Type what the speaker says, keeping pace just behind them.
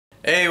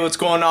Hey, what's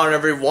going on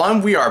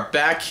everyone? We are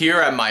back here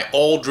at my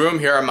old room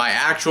here at my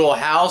actual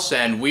house,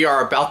 and we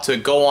are about to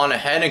go on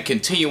ahead and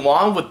continue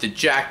on with the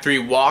Jak 3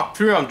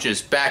 walkthrough. I'm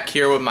just back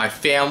here with my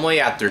family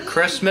after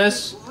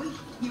Christmas.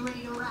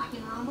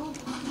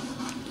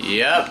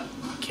 Yep,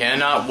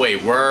 cannot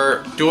wait.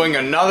 We're doing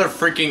another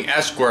freaking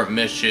escort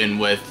mission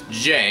with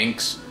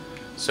Jinx,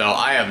 so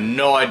I have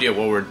no idea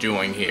what we're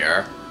doing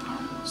here.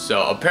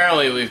 So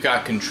apparently we've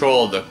got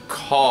control of the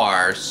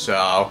car,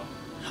 so...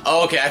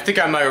 Oh, okay, I think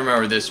I might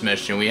remember this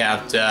mission. We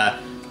have to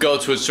go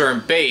to a certain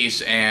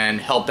base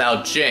and help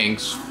out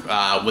Jinx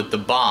with the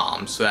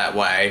bomb. So that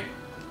way,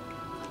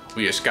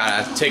 we just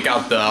gotta take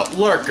out the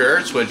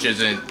lurkers, which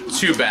isn't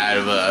too bad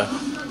of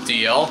a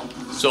deal.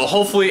 So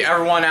hopefully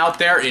everyone out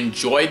there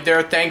enjoyed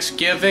their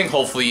Thanksgiving.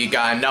 Hopefully you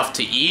got enough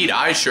to eat.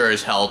 I sure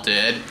as hell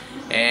did.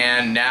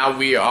 And now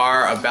we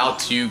are about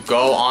to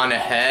go on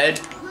ahead.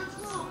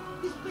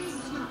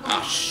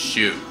 Oh,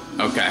 shoot.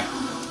 Okay.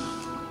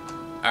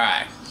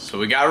 Alright. So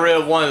we got rid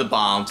of one of the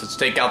bombs. Let's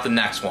take out the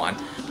next one.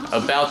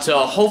 About to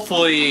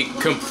hopefully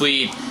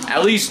complete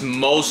at least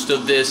most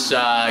of this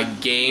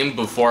game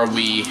before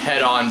we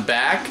head on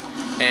back.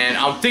 And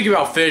I'm thinking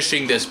about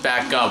finishing this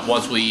back up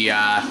once we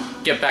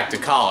get back to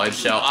college.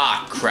 So,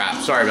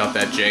 crap. Sorry about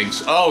that,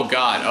 Jinx. Oh,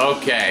 God.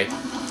 Okay.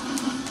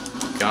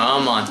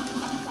 Come on.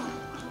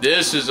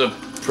 This is a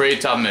pretty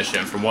tough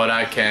mission from what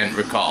I can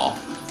recall.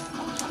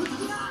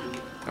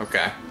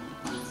 Okay.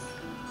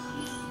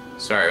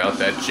 Sorry about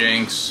that,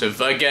 Jinx.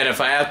 If I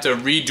have to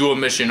redo a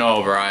mission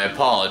over, I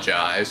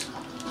apologize.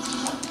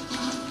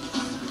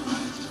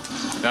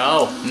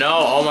 No,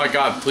 oh my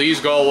god,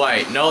 please go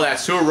away. No, that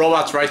sewer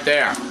robot's right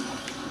there.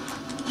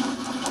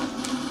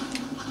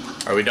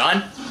 Are we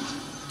done?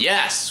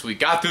 Yes, we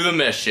got through the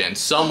mission,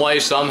 some way,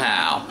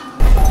 somehow.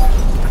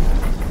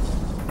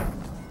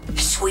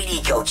 Sweet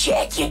eco,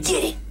 Jak, you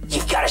did it.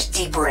 You've got us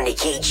deeper into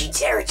KG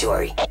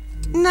territory.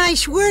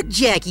 Nice work,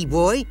 Jackie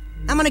boy.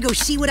 I'm gonna go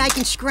see what I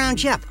can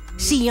scrounge up.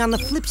 See you on the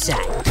flip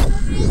side.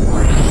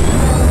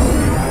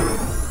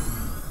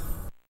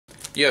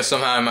 Yes,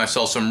 somehow I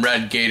myself some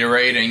red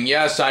Gatorade, and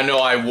yes, I know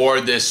I wore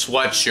this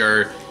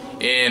sweatshirt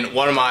in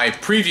one of my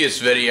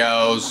previous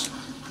videos.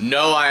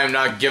 No, I am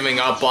not giving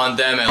up on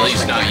them, at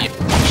least not yet.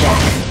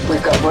 Jak,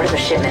 we've got word of a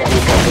shipment of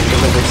eco being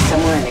delivered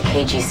somewhere in the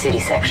KG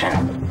City section.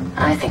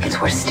 I think it's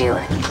worth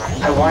stealing.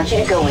 I want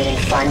you to go in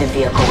and find a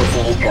vehicle with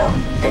the eco,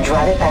 then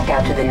drive it back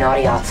out to the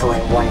Naughty Ottsel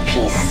in one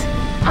piece.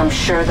 I'm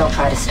sure they'll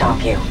try to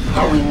stop you,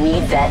 but we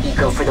need that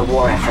eco for the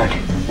war effort.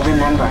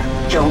 Remember,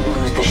 don't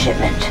lose the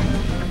shipment.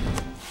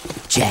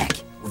 Jak,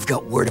 we've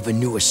got word of a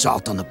new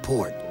assault on the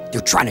port.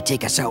 They're trying to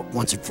take us out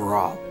once and for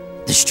all.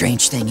 The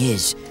strange thing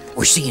is,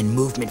 we're seeing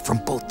movement from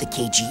both the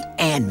KG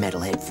and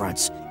Metalhead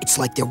fronts. It's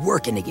like they're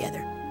working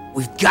together.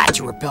 We've got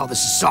to repel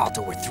this assault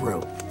or we're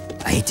through.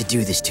 I hate to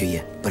do this to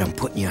you, but I'm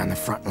putting you on the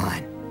front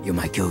line. You're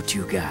my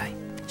go-to guy.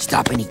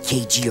 Stop any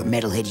KG or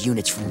Metalhead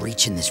units from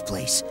reaching this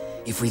place.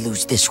 If we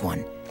lose this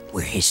one,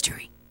 we're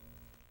history.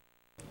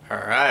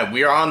 Alright,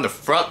 we are on the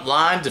front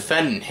line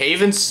defending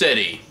Haven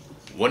City.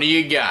 What do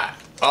you got?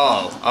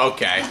 Oh,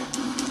 okay.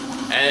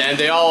 And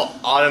they all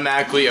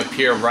automatically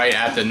appear right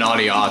at the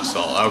Naughty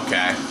Ottsel.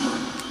 Okay.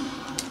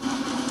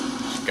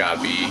 Just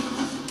gotta be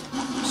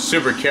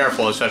super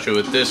careful, especially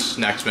with this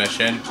next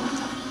mission.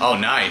 Oh,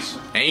 nice.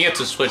 And you get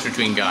to switch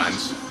between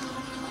guns.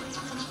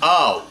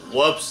 Oh,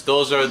 whoops.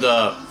 Those are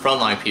the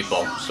frontline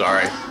people.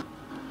 Sorry.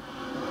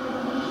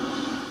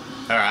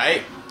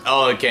 Alright.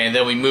 Oh, okay, and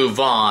then we move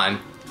on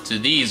to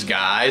these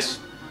guys.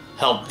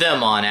 Help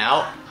them on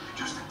out.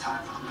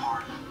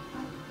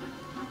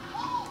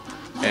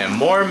 And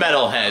more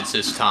metalheads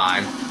this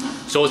time.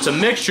 So it's a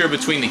mixture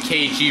between the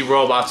KG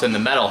robots and the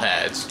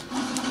metalheads.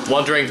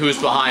 Wondering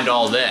who's behind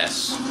all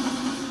this.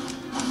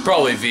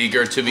 Probably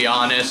Vigor, to be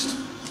honest.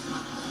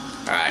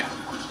 Alright.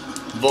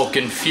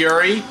 Vulcan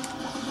Fury.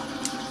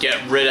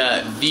 Get rid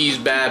of these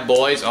bad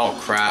boys. Oh,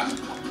 crap.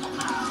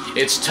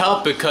 It's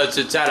tough because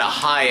it's at a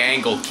high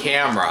angle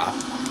camera,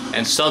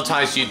 and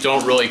sometimes you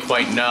don't really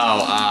quite know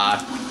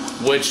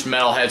which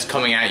metalhead's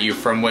coming at you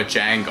from which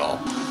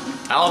angle.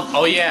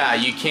 Oh yeah,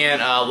 you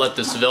can't let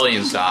the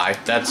civilians die.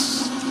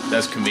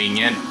 That's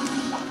convenient.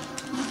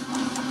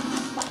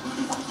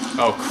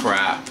 Oh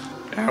crap.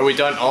 Are we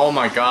done? Oh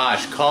my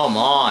gosh, come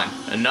on.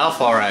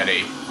 Enough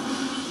already.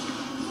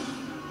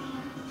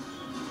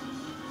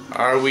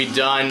 Are we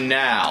done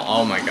now?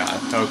 Oh my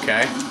god,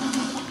 okay.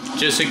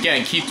 Just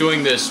again, keep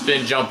doing this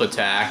spin jump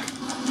attack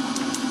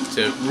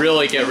to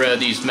really get rid of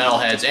these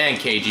metalheads and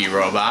KG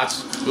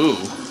robots. Ooh.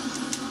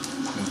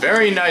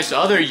 Very nice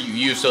other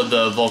use of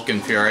the Vulcan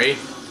Fury.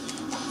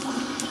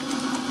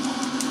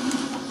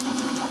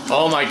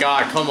 Oh my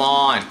god, come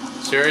on.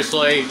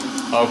 Seriously?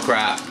 Oh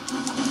crap.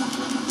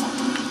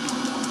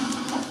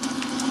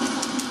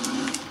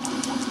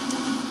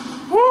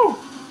 Woo!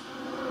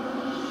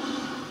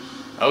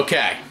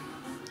 Okay.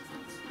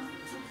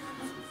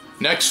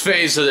 Next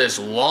phase of this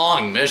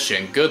long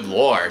mission, good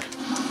lord.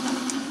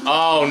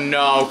 Oh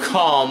no,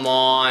 come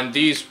on,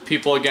 these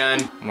people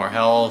again. More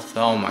health,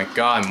 oh my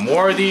god,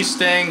 more of these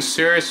things,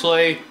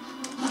 seriously?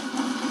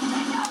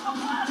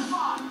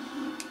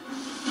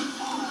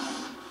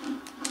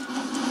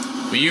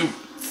 Will you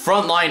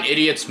frontline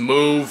idiots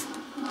move?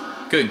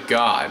 Good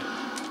God.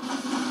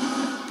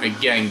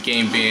 Again,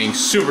 game being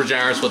super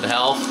generous with the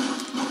health.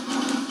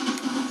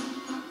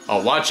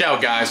 Oh, watch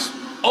out, guys.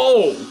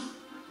 Oh!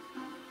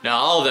 Now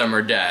all of them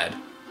are dead.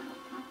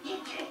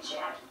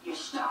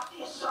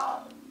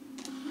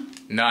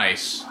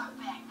 Nice.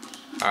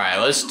 Alright,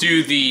 let's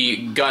do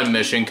the gun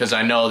mission, because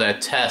I know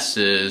that Tess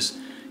is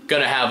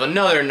gonna have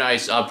another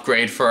nice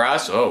upgrade for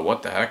us. Oh,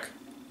 what the heck?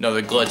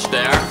 Another glitch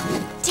there.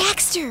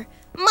 Dexter,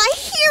 my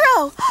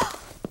hero!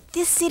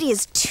 This city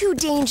is too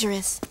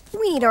dangerous.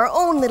 We need our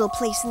own little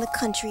place in the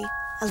country.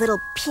 A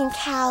little pink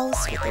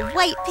house with a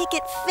white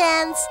picket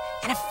fence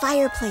and a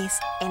fireplace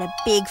and a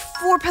big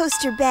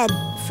 4-poster bed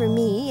for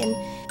me and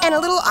a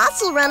little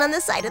ocelot run on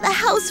the side of the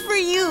house for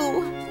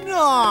you.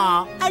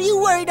 Aw, are you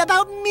worried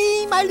about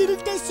me, my little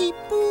Tessie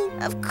Poo?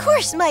 Of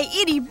course, my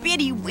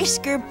itty-bitty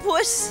whisker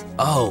puss.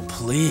 Oh,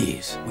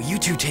 please. Will you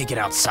two take it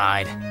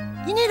outside?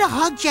 You need a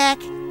hug, Jack,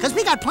 because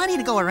we got plenty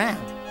to go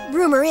around.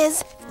 Rumor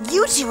is,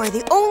 you two are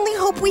the only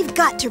hope we've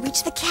got to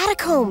reach the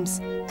catacombs.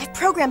 I've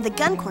programmed the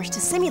gun course to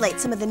simulate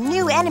some of the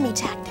new enemy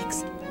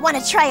tactics. Want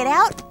to try it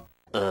out?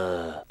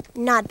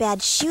 Not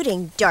bad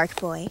shooting, Dark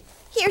Boy.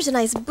 Here's a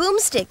nice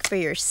boomstick for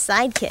your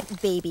sidekick,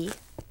 baby.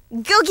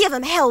 Go give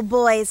 'em hell,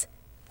 boys.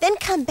 Then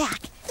come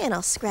back, and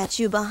I'll scratch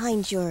you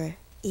behind your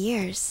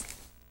ears.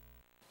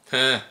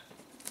 Heh.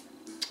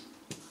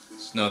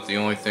 It's not the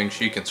only thing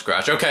she can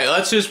scratch. Okay,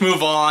 let's just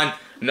move on.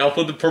 Enough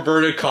with the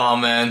perverted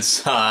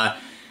comments.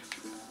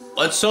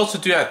 Let's also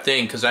do that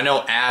thing, because I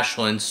know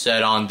Ashlyn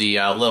said on the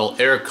little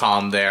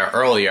intercom there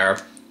earlier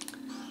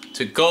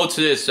to go to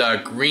this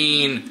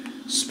green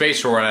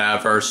space or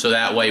whatever, so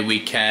that way we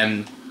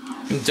can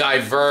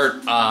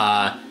divert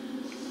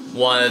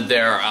one of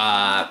their,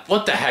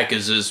 what the heck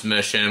is this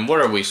mission?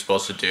 What are we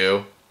supposed to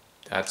do?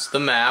 That's the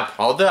map.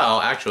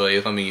 Although, actually,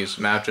 let me use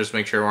the map just to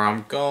make sure where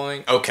I'm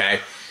going.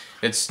 Okay,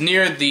 it's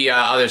near the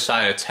other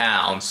side of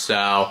town,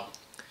 so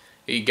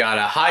you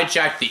gotta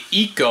hijack the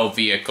eco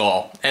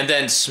vehicle and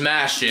then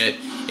smash it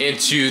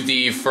into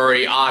the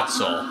furry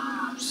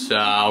Otzel.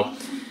 So,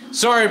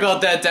 sorry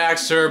about that,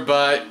 Dexter,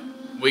 but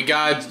you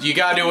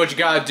gotta do what you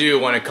gotta do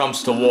when it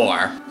comes to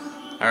war.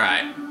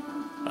 Alright.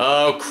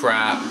 Oh,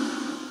 crap.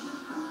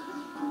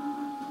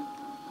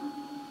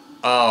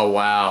 Oh,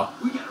 wow.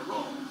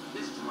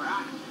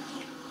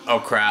 Oh,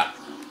 crap.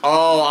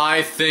 Oh,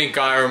 I think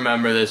I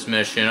remember this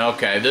mission.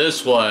 Okay,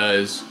 this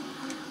was...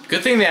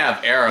 Good thing they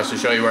have arrows to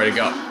show you where to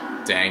go.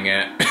 Dang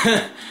it.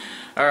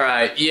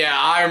 Alright, yeah,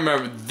 I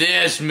remember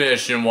this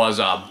mission was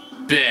a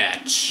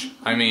bitch.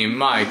 I mean,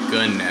 my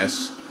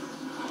goodness.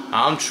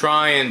 I'm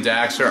trying,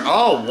 Dexter.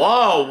 Oh,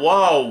 whoa,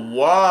 whoa,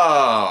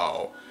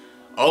 whoa.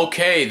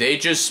 Okay, they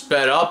just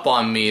sped up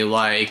on me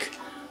like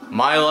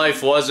my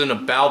life wasn't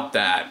about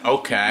that.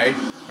 Okay.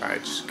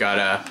 Alright, just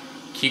gotta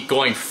keep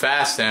going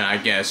fast then, I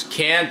guess.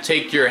 Can't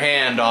take your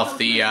hand off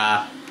the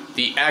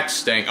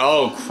X thing.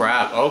 Oh,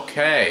 crap.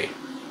 Okay.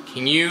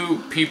 Can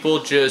you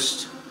people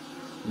just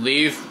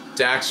leave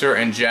Dexter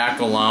and Jack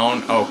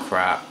alone? Oh,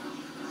 crap.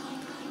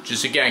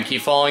 Just again,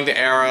 keep following the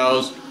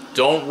arrows.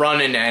 Don't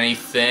run into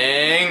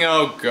anything.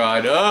 Oh,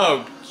 God.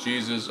 Oh,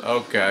 Jesus.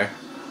 Okay.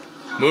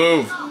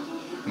 Move.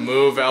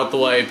 Move out the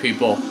way,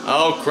 people.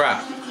 Oh,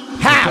 crap.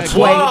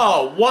 Halfway.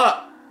 Whoa,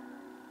 what?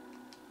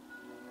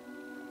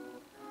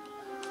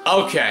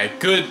 Okay,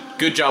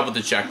 good job with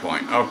the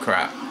checkpoint. Oh,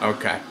 crap.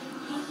 Okay.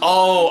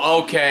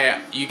 Oh, okay.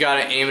 You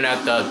gotta aim it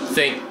at the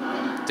thing.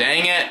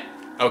 Dang it.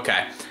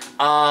 Okay.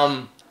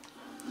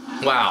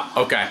 Wow,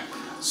 okay.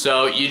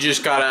 So, you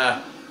just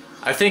gotta,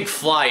 I think,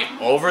 fly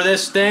over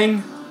this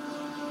thing?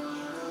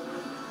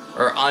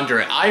 Or under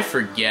it. I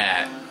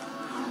forget,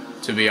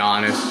 to be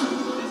honest.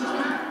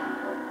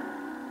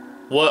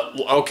 What?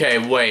 Okay,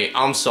 wait.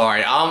 I'm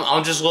sorry.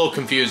 I'm just a little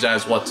confused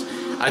as what's...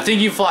 I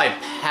think you fly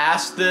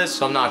past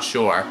this. I'm not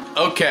sure.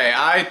 Okay,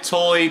 I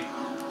totally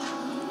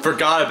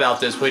forgot about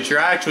this, but you're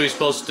actually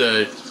supposed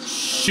to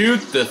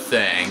shoot the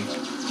thing.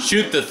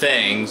 Shoot the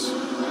things.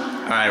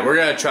 Alright, we're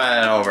gonna try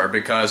that over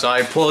because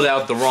I pulled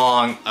out the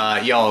wrong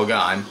yellow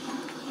gun.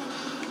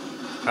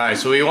 Alright,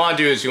 so what you want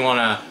to do is you want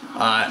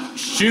to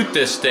shoot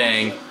this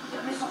thing.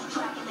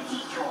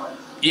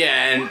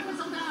 Yeah,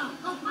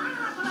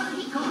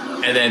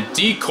 and then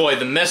decoy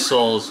the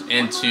missiles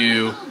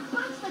into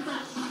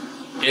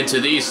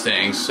these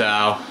things.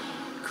 So,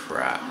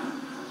 crap.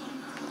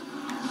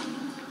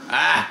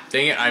 Ah,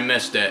 dang it, I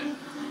missed it.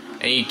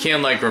 And you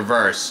can't like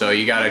reverse, so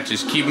you gotta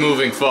just keep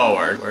moving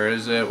forward. Where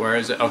is it? Where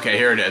is it? Okay,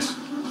 here it is.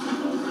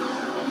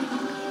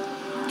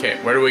 Okay,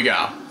 where do we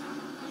go?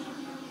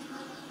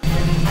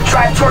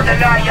 Drive toward the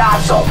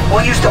Otzel.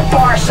 We'll use the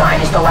bar sign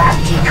as the last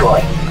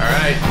decoy.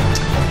 Alright.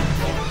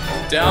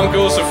 Down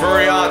goes the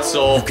furry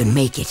Otzel. You can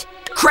make it.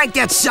 Crank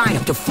that sign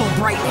up to full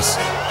brightness.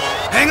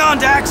 Hang on,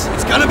 Dax.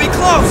 It's gonna be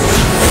close.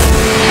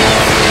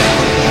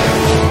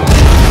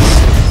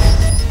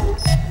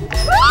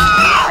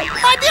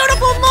 My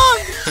beautiful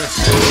monk!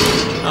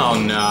 Oh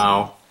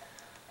no.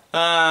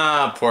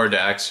 Ah, poor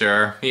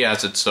Dexter. He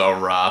has it so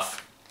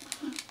rough.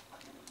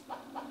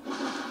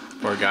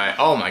 Poor guy.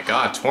 Oh my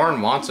god,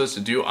 Torn wants us to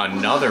do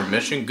another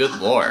mission? Good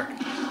lord.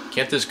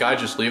 Can't this guy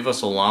just leave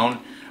us alone?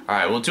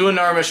 Alright, we'll do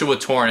another mission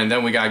with Torn, and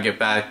then we gotta get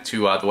back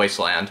to the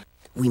Wasteland.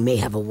 We may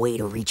have a way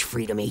to reach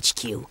Freedom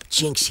HQ.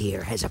 Jinx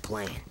here has a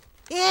plan.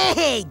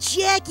 Hey,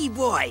 Jackie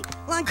boy!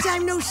 Long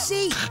time no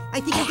see.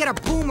 I think we got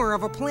a boomer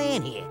of a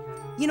plan here.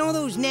 You know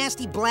those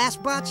nasty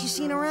blast bots you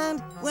seen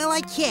around? Well, I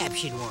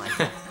captured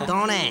one.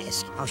 Don't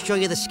ask. I'll show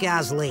you the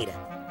scars later.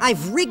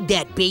 I've rigged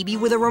that baby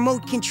with a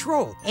remote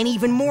control, and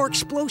even more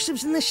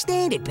explosives than the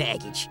standard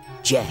package.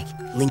 Jack,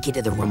 link it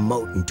to the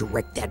remote and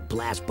direct that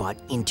blast bot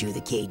into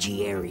the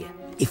KG area.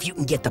 If you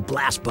can get the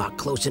blast bot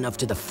close enough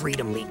to the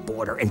Freedom League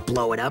border and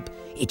blow it up,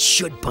 it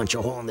should punch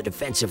a hole in the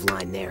defensive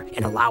line there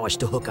and allow us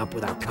to hook up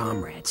with our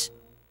comrades.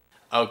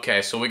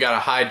 Okay, so we gotta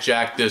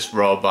hijack this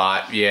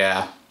robot.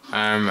 Yeah,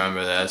 I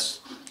remember this.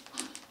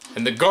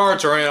 And the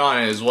guards are in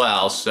on it as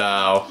well,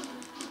 so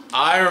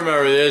I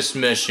remember this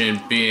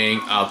mission being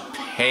a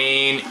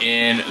pain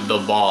in the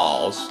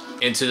balls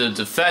into the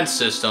defense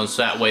system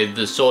so that way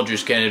the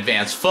soldiers can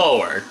advance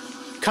forward.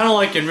 Kind of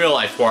like in real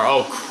life where,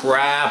 oh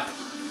crap,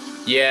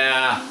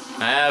 yeah,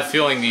 I have a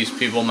feeling these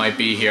people might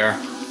be here.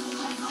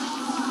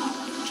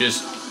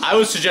 I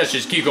would suggest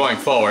just keep going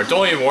forward.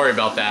 Don't even worry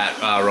about that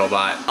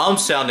robot. I'm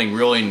sounding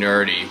really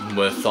nerdy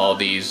with all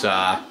these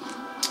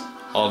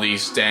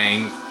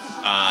dang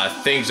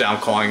things I'm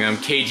calling them,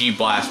 KG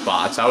blast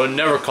bots. I would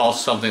never call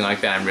something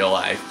like that in real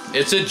life.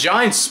 It's a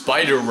giant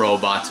spider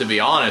robot, to be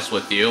honest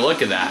with you.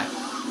 Look at that.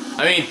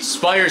 I mean,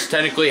 spiders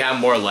technically have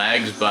more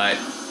legs, but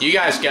you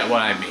guys get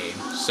what I mean.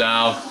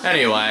 So,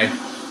 anyway,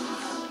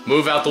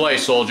 move out the way,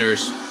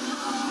 soldiers.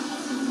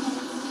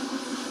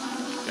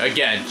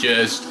 Again,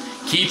 just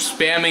keep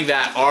spamming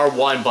that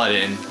R1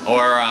 button,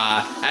 or,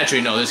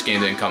 actually, no, this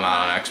game didn't come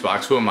out on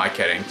Xbox. Who am I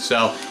kidding?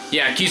 So,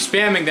 yeah, keep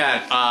spamming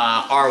that,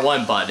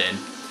 R1 button,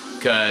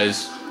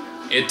 because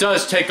it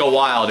does take a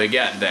while to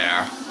get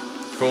there,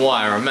 from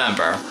what I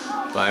remember,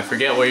 but I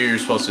forget what you're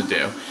supposed to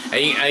do.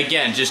 And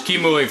again, just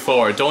keep moving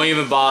forward. Don't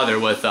even bother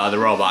with the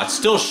robots.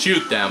 Still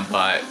shoot them,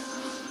 but...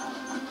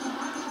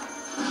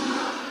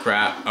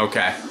 crap,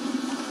 okay.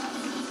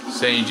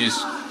 So you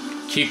just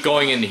keep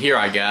going into here,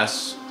 I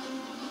guess.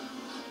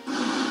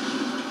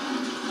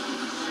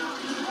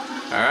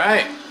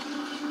 Alright.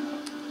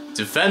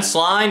 Defense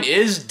line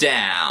is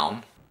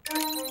down.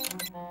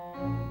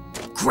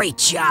 Great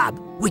job.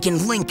 We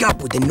can link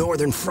up with the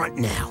Northern Front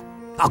now.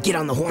 I'll get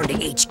on the horn to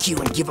HQ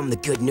and give them the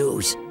good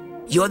news.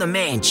 You're the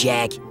man,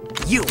 Jack.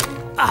 You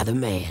are the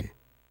man.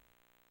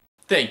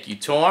 Thank you,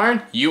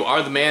 Torn. You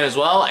are the man as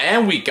well,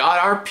 and we got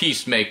our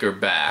Peacemaker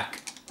back.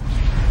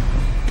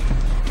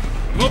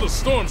 Mother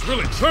Storm's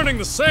really churning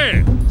the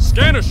sand.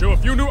 Scanners show a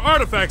few new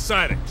artifact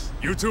sightings.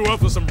 You two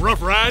up for some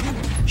rough riding?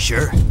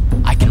 Sure.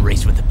 I can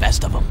race with the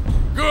best of them.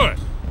 Good.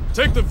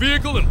 Take the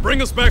vehicle and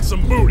bring us back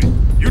some booty.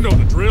 You know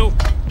the drill.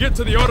 Get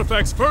to the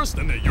artifacts first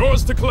and they're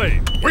yours to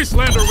claim.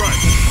 Wastelander right.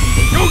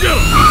 Go get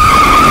them!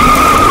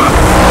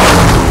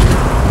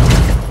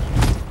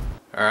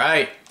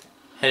 Alright.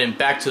 Heading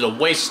back to the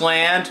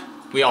Wasteland.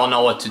 We all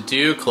know what to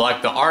do.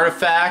 Collect the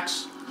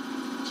artifacts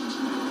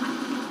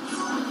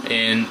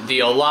in the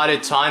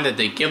allotted time that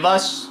they give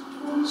us.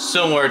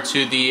 Similar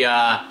to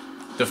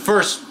the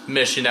first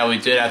mission that we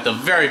did at the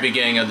very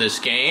beginning of this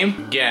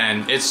game.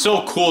 Again, it's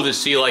so cool to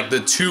see like the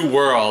two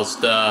worlds,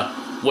 the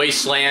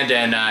Wasteland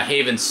and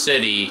Haven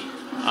City,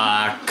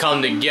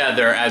 come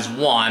together as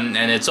one,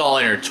 and it's all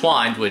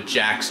intertwined with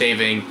Jack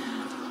saving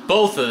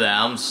both of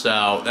them,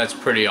 so that's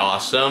pretty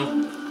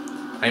awesome.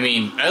 I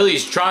mean, at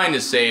least trying to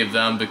save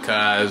them,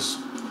 because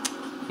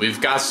we've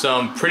got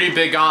some pretty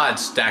big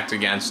odds stacked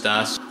against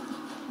us.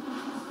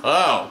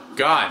 Oh,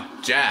 God,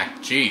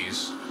 Jack,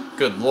 jeez.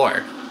 Good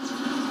lord.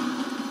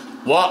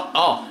 What?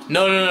 Oh,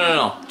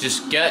 no.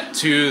 Just get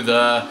to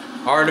the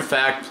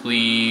artifact,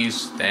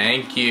 please.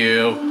 Thank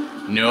you.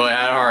 No, I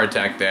had a heart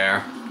attack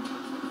there.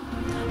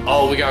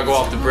 Oh, we gotta go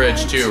off the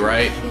bridge too,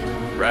 right?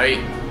 Right?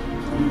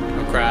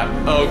 Oh, crap.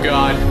 Oh,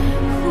 God.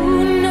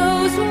 Who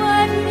knows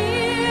what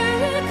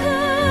miracles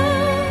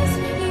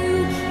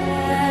you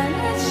can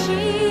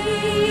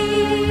achieve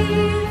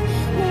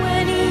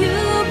when you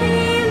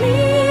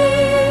believe.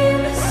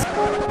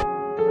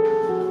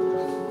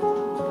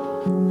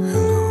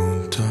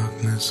 Hello,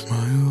 darkness,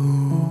 my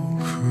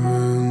old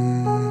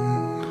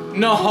friend.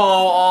 No,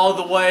 all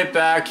the way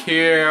back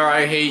here.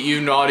 I hate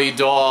you, naughty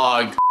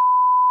dog.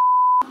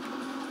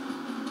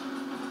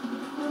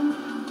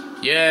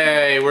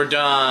 Yay, we're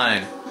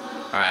done.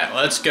 Alright,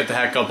 let's get the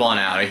heck up on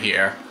out of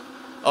here.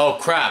 Oh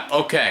crap,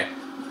 okay.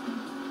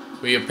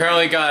 We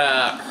apparently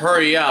gotta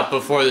hurry up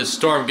before the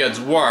storm gets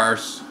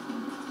worse.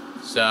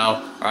 So,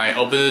 alright,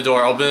 open the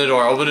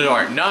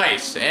door.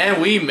 Nice, and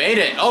we made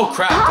it. Oh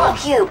crap. Oh,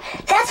 Cube,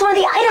 that's one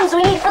of the items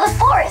we need for the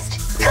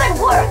forest. Good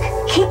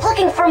work. Keep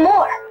looking for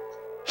more.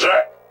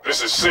 Jack,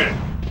 this is Sid.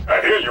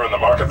 I hear you're in the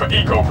market for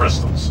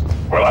eco-crystals.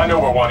 Well, I know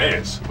where one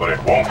is, but it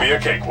won't be a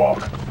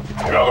cakewalk.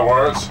 In other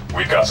words,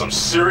 we've got some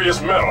serious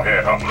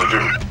metalhead hunting to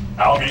do.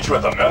 I'll meet you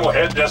at the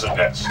Metalhead Desert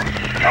Nest.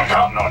 I'm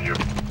counting on you.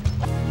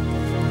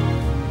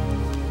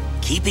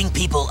 Keeping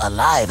people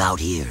alive out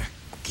here,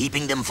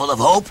 keeping them full of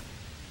hope,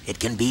 it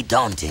can be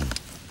daunting.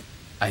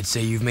 I'd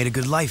say you've made a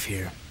good life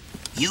here.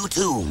 You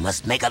too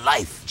must make a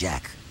life,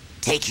 Jack.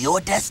 Take your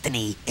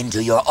destiny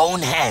into your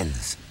own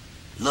hands.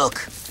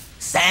 Look,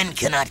 sand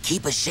cannot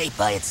keep a shape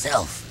by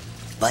itself,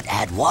 but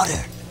add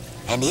water,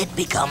 and it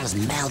becomes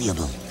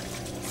malleable.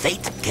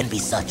 Fate can be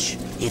such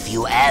if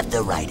you add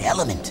the right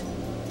element.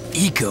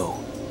 Eco.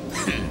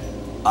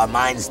 Our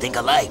minds think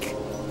alike.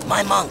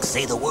 My monks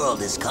say the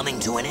world is coming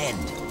to an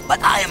end,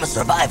 but I am a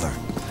survivor.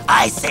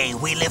 I say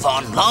we live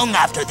on long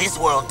after this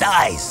world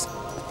dies.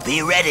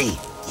 Be ready.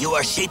 You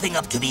are shaping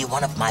up to be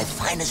one of my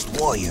finest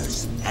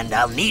warriors, and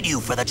I'll need you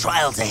for the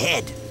trials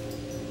ahead.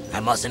 I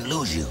mustn't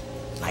lose you,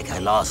 like I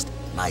lost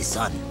my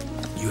son.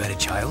 You had a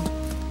child?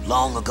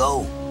 Long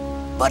ago.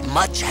 But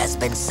much has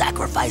been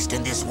sacrificed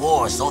in this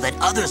war so that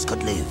others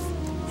could live.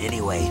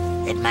 Anyway,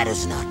 it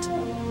matters not.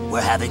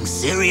 We're having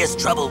serious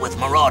trouble with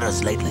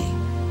marauders lately.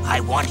 I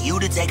want you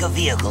to take a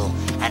vehicle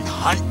and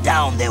hunt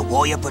down their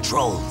warrior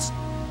patrols.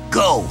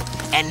 Go,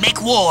 and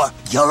make war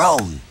your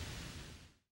own.